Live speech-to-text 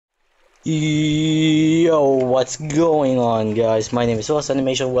Yo, what's going on, guys? My name is Was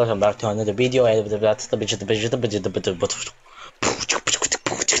Animation. Welcome back to another video. And that's the bitch.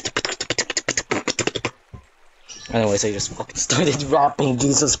 Anyways, I just fucking started rapping.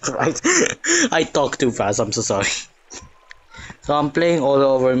 Jesus Christ, I talk too fast. I'm so sorry. So I'm playing All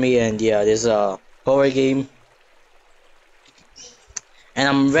Over Me, and yeah, this is a horror game, and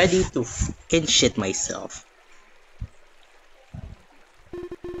I'm ready to fucking shit myself.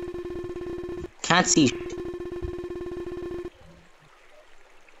 Can't see.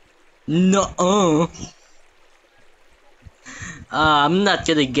 No. I'm not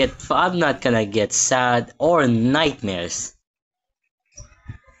gonna get sad or nightmares.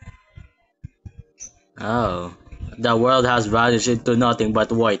 Oh. The world has vanished into nothing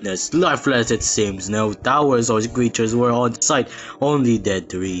but whiteness. Lifeless it seems. No towers or creatures were on sight, only dead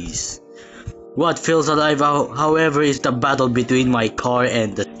trees. What feels alive, however, is the battle between my car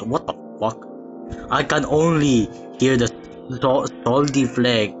and the— what the fuck? I can only hear the salty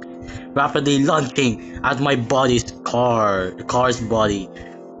flag rapidly launching at my car's body.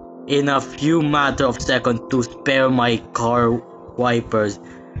 In a few matter of seconds to spare my car wipers.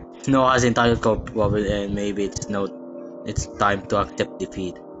 Snow has entirely covered, and maybe it's time to accept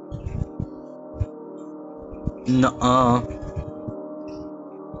defeat. Nuh-uh.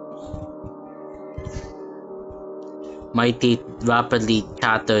 My teeth rapidly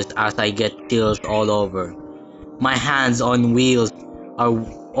chatters as I get chills all over. My hands on wheels are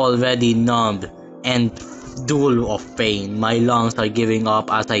already numbed and dull of pain. My lungs are giving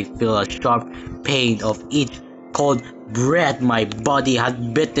up as I feel a sharp pain of each cold breath. My body has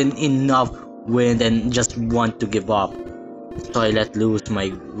bitten enough wind and just want to give up. So I let loose my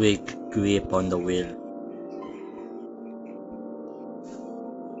weak grip on the wheel.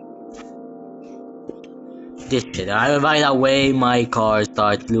 This shit. Right away, my car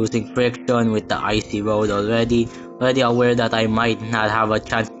starts losing friction with the icy road already aware that I might not have a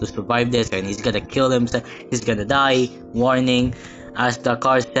chance to survive this, and he's gonna kill himself, he's gonna die. Warning, as the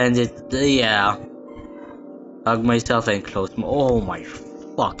car sends it, yeah. Hug myself and close my— oh my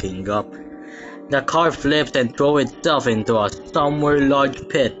fucking god. The car flips and throws itself into a somewhere large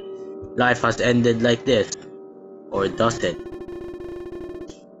pit. Life has ended like this. Or does it?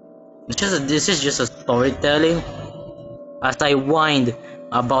 This is just a storytelling. As I whined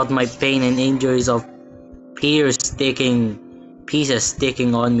about my pain and injuries of pieces sticking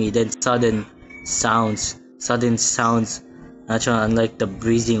on me, then sudden sounds, natural, unlike the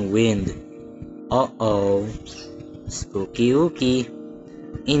breezing wind. Uh-oh. Spooky ooky.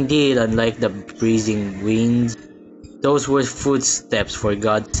 Indeed, unlike the breezing winds. Those were footsteps, for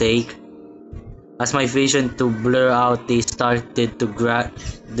God's sake. As my vision to blur out, they started to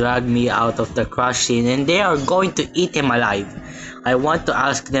drag me out of the crash scene, and they are going to eat him alive. I want to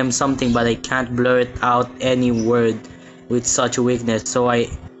ask them something, but I can't blurt out any word with such weakness, so I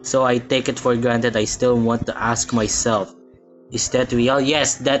take it for granted. I still want to ask myself, is that real?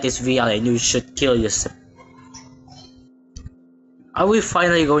 Yes, that is real, and you should kill yourself. Are we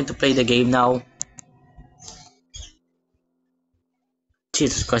finally going to play the game now?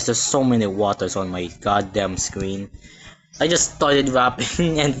 Jesus Christ, there's so many waters on my goddamn screen. I just started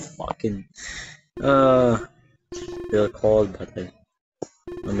rapping and fucking feel cold, but I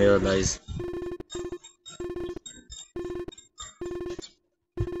realize.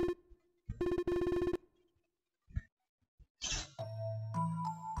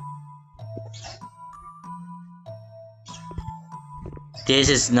 This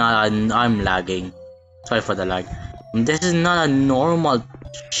is not a— I'm lagging. Sorry for the lag. This is not a normal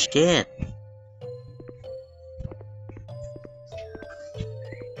shit.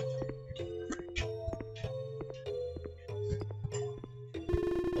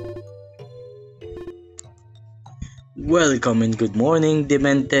 Welcome and good morning,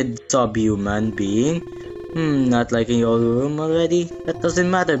 demented subhuman being. Not liking your room already? That doesn't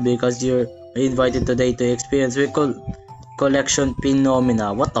matter because you're invited today to experience collection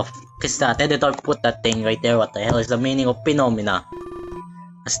phenomena. What the f is that? Editor, put that thing right there. What the hell is the meaning of phenomena?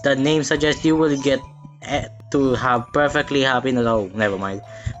 As the name suggests, you will get to have perfectly happiness— oh, never mind.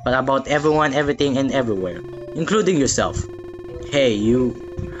 But about everyone, everything, and everywhere, including yourself. Hey, you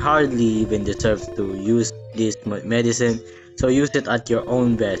hardly even deserve to use this medicine, so use it at your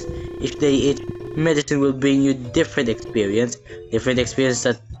own best. Each medicine will bring you different experience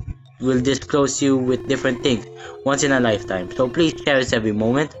that will disclose you with different things once in a lifetime. So please cherish every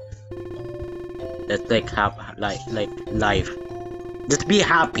moment. That's like life. Just be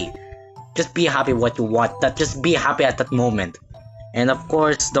happy. Just be happy what you want. Just be happy at that moment. And of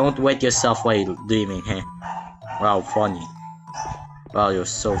course, don't wet yourself while dreaming. Wow, funny. Wow, you're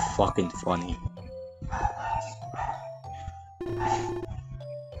so fucking funny.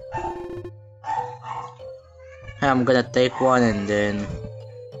 Hey, I'm gonna take one and then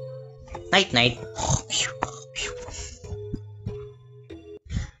night night.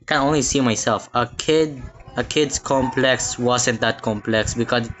 Can only see myself. A kid's complex wasn't that complex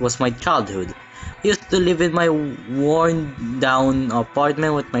because it was my childhood. I used to live in my worn down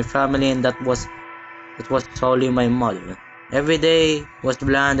apartment with my family and that was solely my mother. Every day was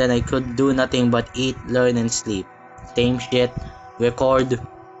bland and I could do nothing but eat, learn and sleep. Same shit. Record,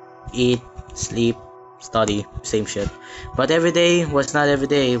 eat, sleep, study, same shit. But every day was not every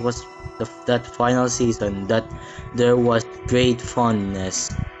day. It was that final season that there was great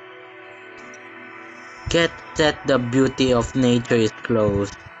fondness. Get that the beauty of nature is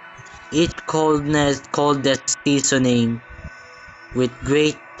close. Each coldest seasoning with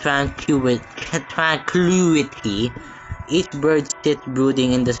great tranquility. Each bird sits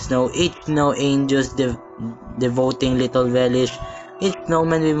brooding in the snow. Each snow angels devoting little relish. Each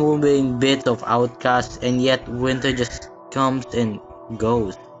snowman removing bits of outcast, and yet winter just comes and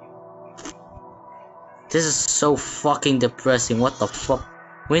goes. This is so fucking depressing. What the fuck?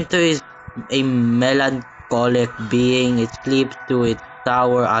 Winter is a melancholic being. It sleeps to its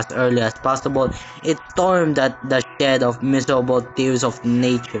tower as early as possible. It storms at the shed of miserable tears of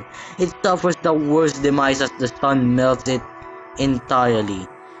nature. It suffers the worst demise as the sun melts it entirely.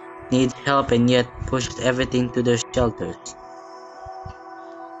 Needs help and yet pushes everything to their shelters.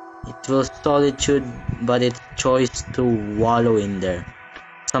 It feels solitude, but its choice to wallow in there.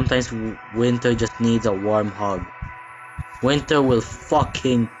 Sometimes winter just needs a warm hug. Winter will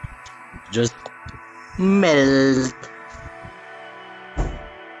fucking just melt.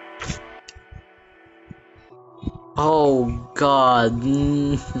 Oh god,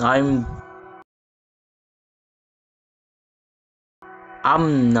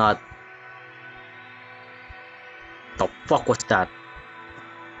 I'm not. The fuck was that?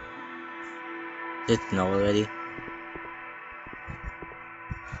 It's snow already.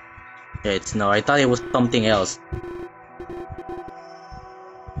 Yeah, it's snow. I thought it was something else.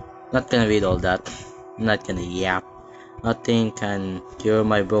 Not gonna read all that. Not gonna yap. Nothing can cure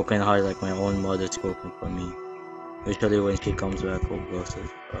my broken heart like my own mother spoken for me. Usually when she comes back, hope closes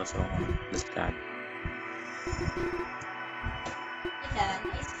us all understand.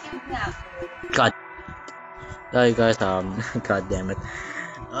 God, sorry guys, god damn it.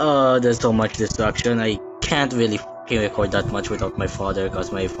 There's so much distraction. I can't really record that much without my father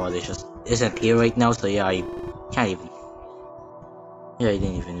because my father just isn't here right now. So yeah, I can't even. Yeah, I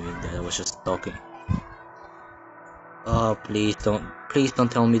didn't even read that. I was just talking. Oh, please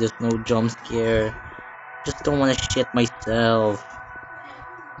don't tell me there's no jump scare. Just don't wanna shit myself.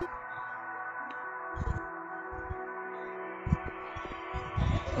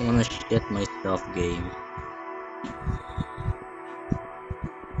 I wanna shit myself, game.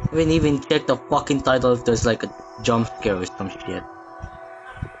 I haven't even checked the fucking title if there's like a jump scare or some shit.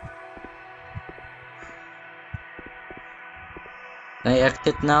 Can I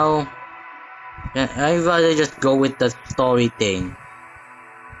exit now? Yeah, I'd rather just go with the story thing.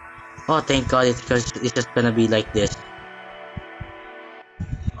 Oh, thank god, it's just gonna be like this.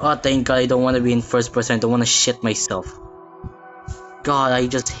 Oh, thank god, I don't wanna be in first person. I don't wanna shit myself. God, I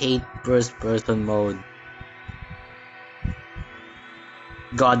just hate first person mode.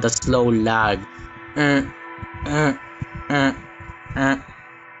 God, the slow lag. Uh, uh, uh, uh.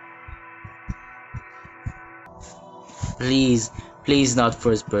 Please, please not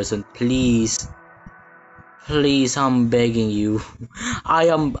first person. Please. Please, I'm begging you. I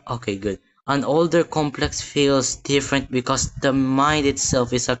am. Okay, good. An older complex feels different because the mind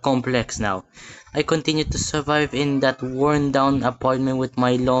itself is a complex now. I continue to survive in that worn down apartment with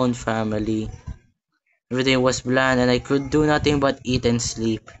my lone family. Everything was bland and I could do nothing but eat and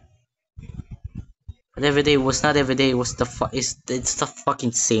sleep. But every day was not every day, it was it's the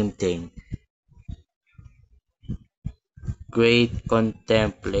fucking same thing. Great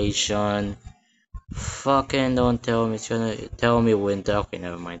contemplation. Fucking don't tell me, it's gonna tell me winter. Okay,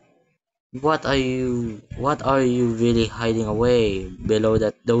 never mind. What are you really hiding away below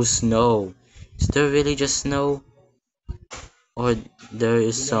those snow? Is there really just snow? Or there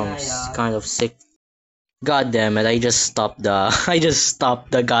is some kind of sick. God damn it, I just stopped the I just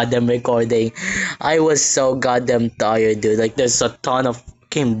stopped the goddamn recording. I was so goddamn tired, dude. Like there's a ton of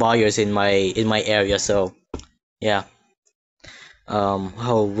fucking buyers in my area, so yeah.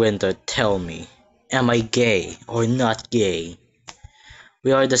 Oh winter, tell me. Am I gay or not gay?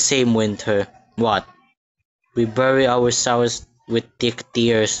 We are the same winter. What? We bury our sorrows with thick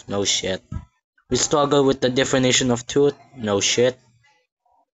tears. No shit. We struggle with the definition of truth. No shit.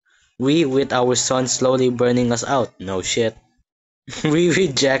 We, with our sun slowly burning us out. No shit. We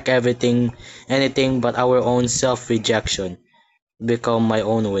reject everything, anything but our own self-rejection. Become my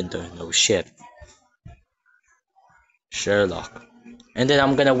own winter. No shit. Sherlock. And then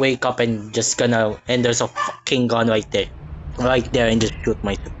I'm gonna wake up and just gonna, and there's a fucking gun right there. Right there, and just shoot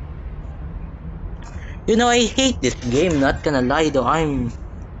myself. You know, I hate this game, not gonna lie though. I'm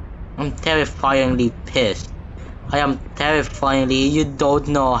terrifyingly pissed. I am terrifyingly, you don't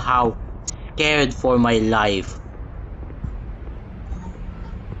know how scared for my life.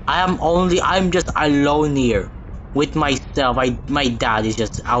 I'm just alone here with myself. My dad is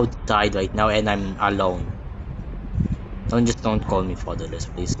just outside right now and I'm alone. Don't call me fatherless,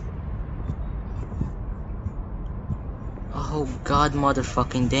 please. Oh god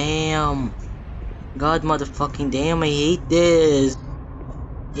motherfucking damn. God motherfucking damn, I hate this.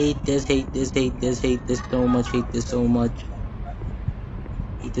 Hate this, hate this, hate this, hate this so much, hate this so much.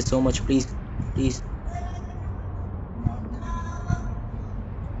 Hate this so much, please. Please.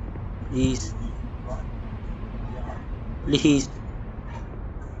 Please. Please.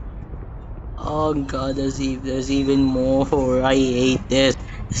 Oh god, there's even more. I hate this.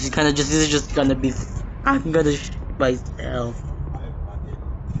 This is just gonna be. I'm gonna shoot myself.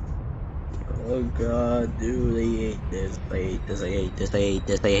 Oh god, dude, I hate this. I hate this. I hate this. I hate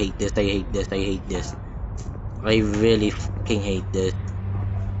this. I hate this. I hate this. I hate this. I really fucking hate this.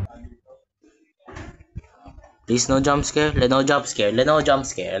 Please no jump scare. No jump scare. No jump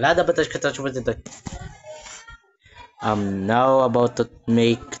scare. I'm now about to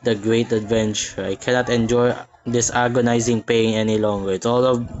make the great adventure. I cannot endure this agonizing pain any longer. It's all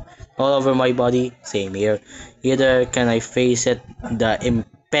over my body. Same here. Either can I face it, the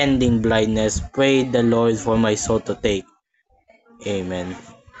impending blindness. Pray the Lord for my soul to take. Amen.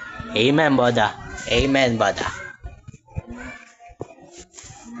 Amen, brother. Amen, brother.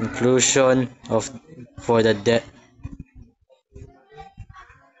 Conclusion of for the death.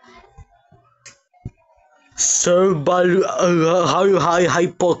 Cerebral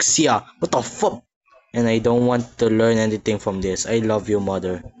hypoxia. What the fuck? And I don't want to learn anything from this. I love you,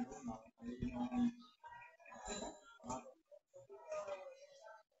 mother.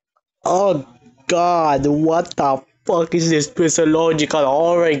 Oh god, what the fuck is this physiological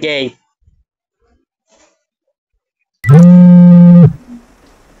horror game?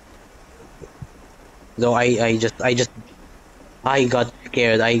 So I got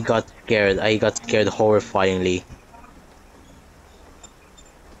scared, I got scared horrifyingly.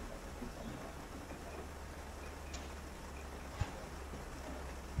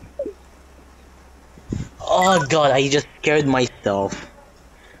 Oh god, I just scared myself.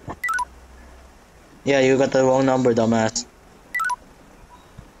 Yeah, you got the wrong number, dumbass.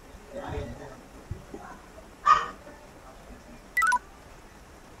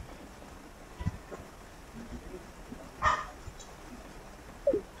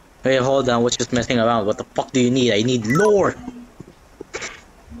 Hey, hold on, what's just messing around? What the fuck do you need? I need lore!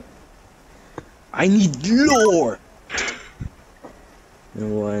 I need lore! No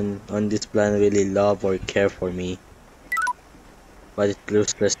one on this planet really love or care for me. But it's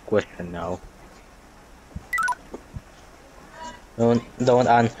useless question now. Don't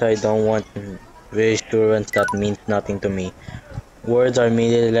answer, I don't want reassurance that means nothing to me. Words are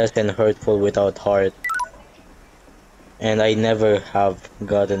meaningless and hurtful without heart. And I never have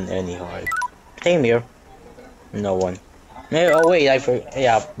gotten any heart. Same here. No one. Oh wait, yeah,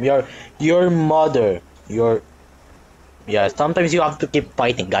 your mother. Yeah, sometimes you have to keep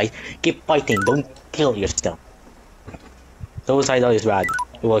fighting, guys. Keep fighting, don't kill yourself. Suicidal is bad.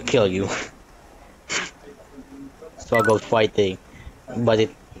 It will kill you. Struggle fighting. But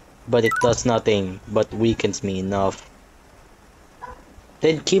it does nothing but weakens me enough.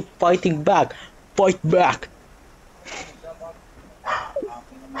 Then keep fighting back. Fight back.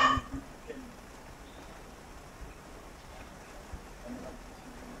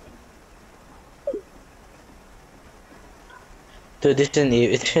 Dude, this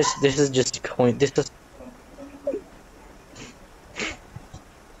is just going. This is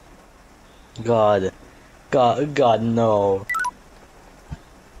God, no.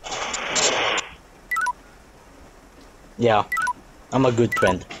 Yeah, I'm a good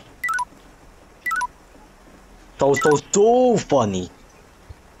friend. So funny.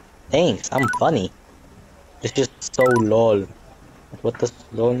 Thanks, I'm funny. It's just so lol. What does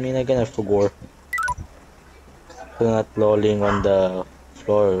lol mean again? I forgot. So not lolling on the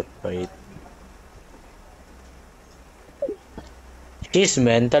floor, right? She's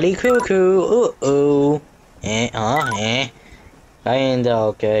mentally cuckoo. Ooh. Kinda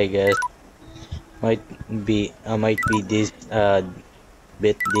okay, I guess. Might be this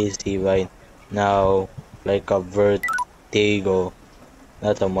bit dizzy right now, like a vertigo.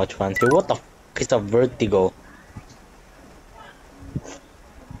 Not a much fancy. What the fuck is a vertigo?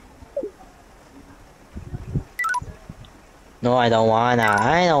 No, I don't wanna.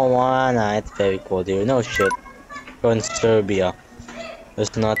 I don't wanna. It's very cold here. No shit. You're in Serbia.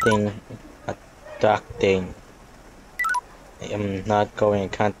 There's nothing attracting. I'm not going. I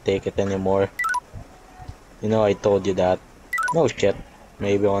can't take it anymore. You know, I told you that. No shit.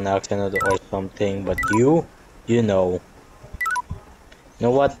 Maybe on accident or something, but you know. You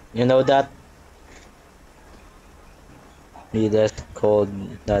know what? You know that? Be less cold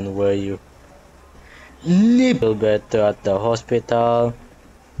than where you feel better at the hospital.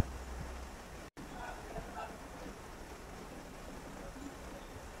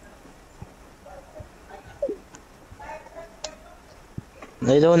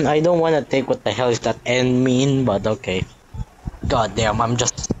 I don't wanna think what the hell is that N mean, but okay. God damn, I'm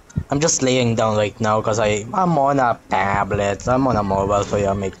just laying down right now because I'm on a tablet. I'm on a mobile, so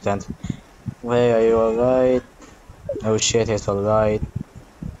yeah, makes sense. Wait, are you alright? Oh shit, he's alright.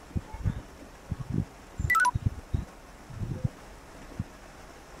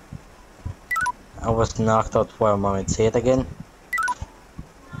 I was knocked out for a moment. Say it again.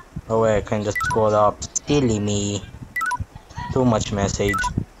 Oh wait, I can just scroll up. Silly me. Too much message.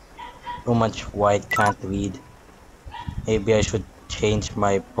 Too much white, can't read. Maybe I should change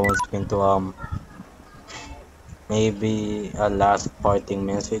my phone screen to maybe a last parting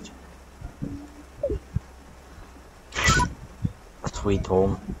message. A sweet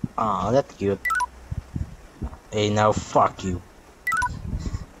home. Ah, that's cute. Hey, now fuck you.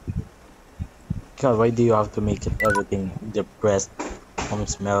 God, why do you have to make it everything depressed? Warm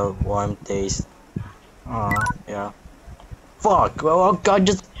smell, warm taste. Ah, yeah. Fuck. Oh God,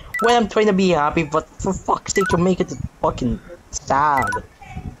 just when I'm trying to be happy, but for fuck's sake, you make it fucking sad.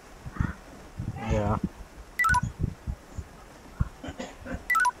 Yeah.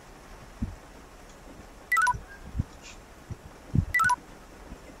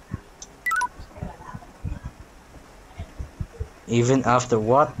 Even after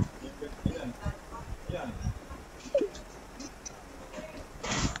what?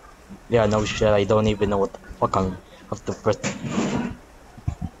 Yeah, no shit. I don't even know what the fuck I'm have to press.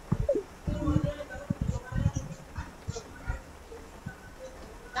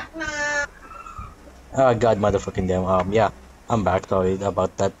 Oh God, motherfucking damn. Yeah, I'm back. Sorry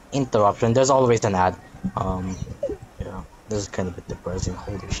about that interruption. There's always an ad. Um, yeah, this is kind of a bit depressing.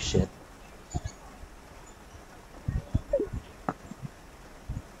 Holy shit.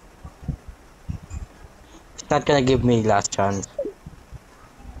 It's not gonna give me last chance.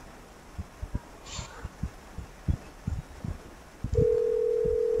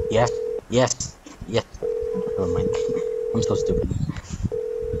 Yes, yes, yes. Never mind. I'm so stupid.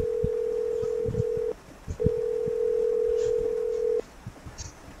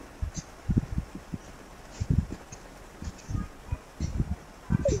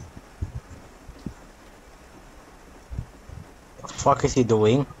 What the fuck is he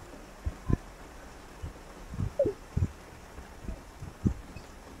doing?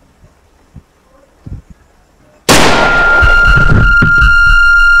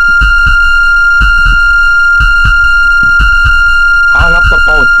 Hang up the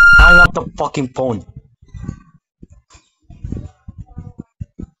phone. Hang up the fucking phone.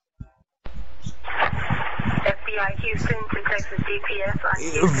 FBI Houston to Texas DPS on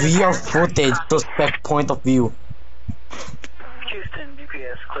Houston. VR footage, suspect point of view. Houston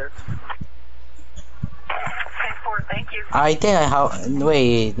DPS clear. 10-4, thank you. I think I have.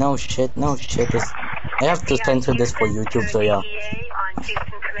 Wait, no shit, no shit. I have to censor this for YouTube, so yeah. DEA on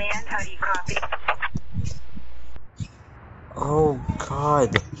Houston Command, how do you copy? Oh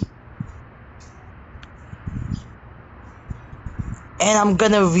God. And I'm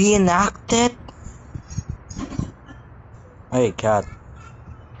gonna reenact it? Hey, cat.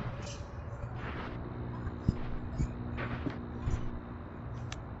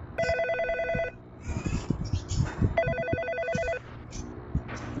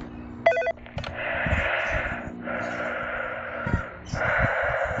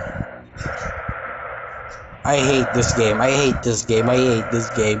 I hate this game. I hate this game. I hate this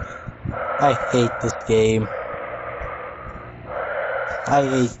game. I hate this game. I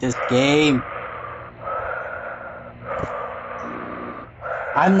hate this game.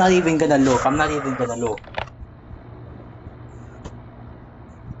 I'm not even gonna look. I'm not even gonna look.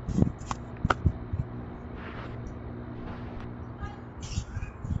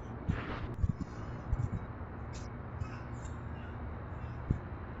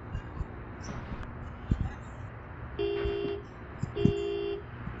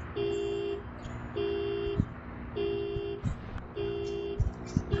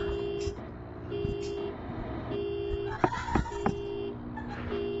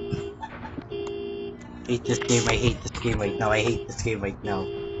 hate this game. I hate this game right now. I hate this game right now.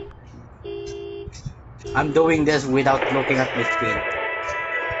 I'm doing this without looking at my screen.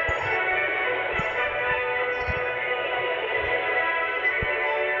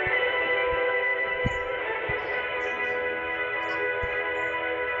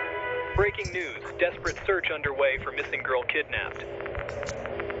 Breaking news. Desperate search underway for missing girl kidnapped.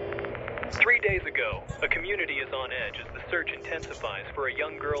 3 days ago, a community is on edge as the search intensifies for a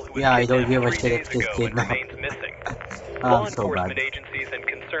young girl who was I don't give a kidnapped 3 shit days if this ago kid and now. remains missing. I'm Law so enforcement bad. agencies and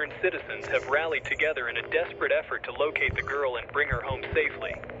concerned citizens have rallied together in a desperate effort to locate the girl and bring her home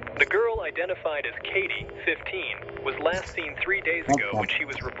safely. The girl, identified as Katie, 15, was last seen 3 days ago when she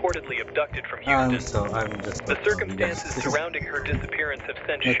was reportedly abducted from Houston. I'm just The circumstances surrounding her disappearance have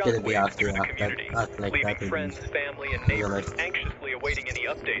sent Not gonna be shockwaves through the act community, like leaving that in friends, family, and real neighbors life. anxiously awaiting any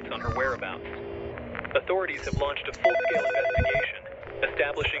updates on her whereabouts. Authorities have launched a full-scale investigation,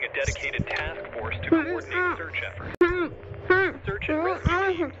 establishing a dedicated task force to coordinate search efforts. Search and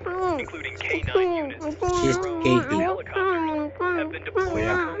rescue teams, including K-9 units, She's drones, Katie. and helicopters, have been deployed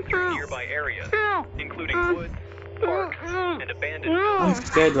to comb through nearby areas, including woods, parks, and abandoned I'm buildings.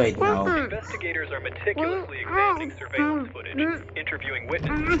 scared right now. Investigators are meticulously examining surveillance footage, interviewing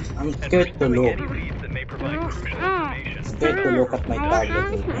witnesses, I'm and scared to pursuing look. any leads that may provide crucial information. Scared to look at my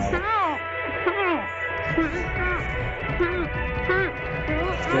tablet right now.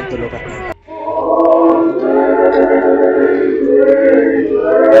 Scared to look at my tablet.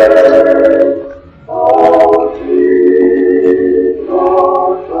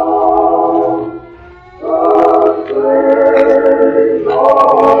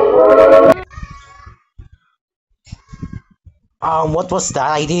 What was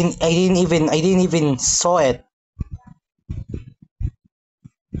that? I didn't even saw it.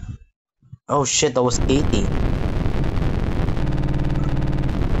 Oh shit, that was Katie.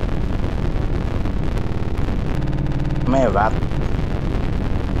 Am I a rat?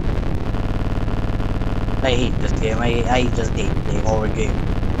 I hate this game. I just hate game over game.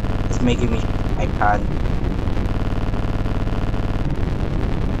 It's making me. I can't.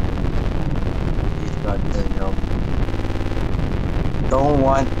 Please God, please help. Don't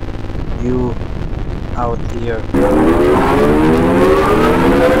want you out here.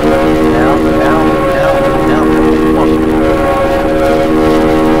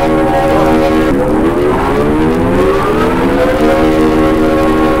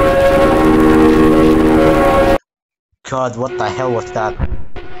 God, what the hell was that?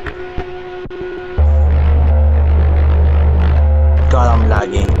 God, I'm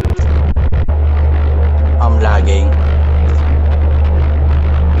lagging. I'm lagging.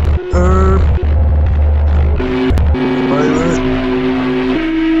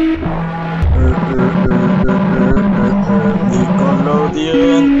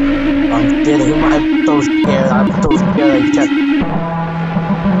 Nickelodeon. I'm kidding. I'm so scared. I'm so scared. I can't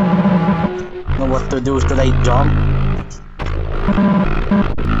know what to do. Should I jump?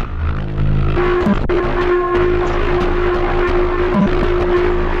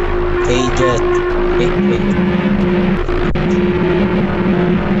 Cages.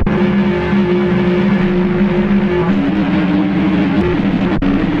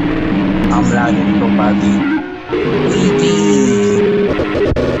 I'm lagging so badly.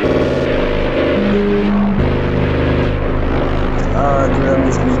 During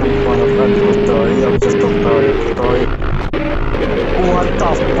this meeting, one of the story. I'm just a story. What the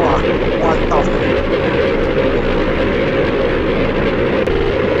fuck? What the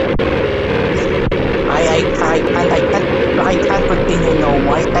I can't continue no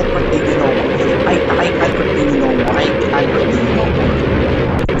more. I can't continue no more. I can't continue no more. I can't continue no more.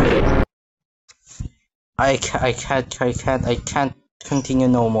 I can't continue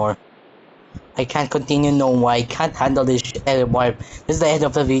no more. I can't continue no more. I can't handle this shit anymore. This is the end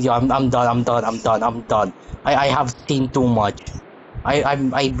of the video. I'm done. I have seen too much.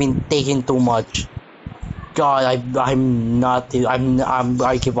 I've been taking too much. God, I'm not I am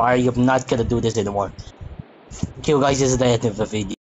not gonna do this anymore. Okay, guys, this is the end of the video.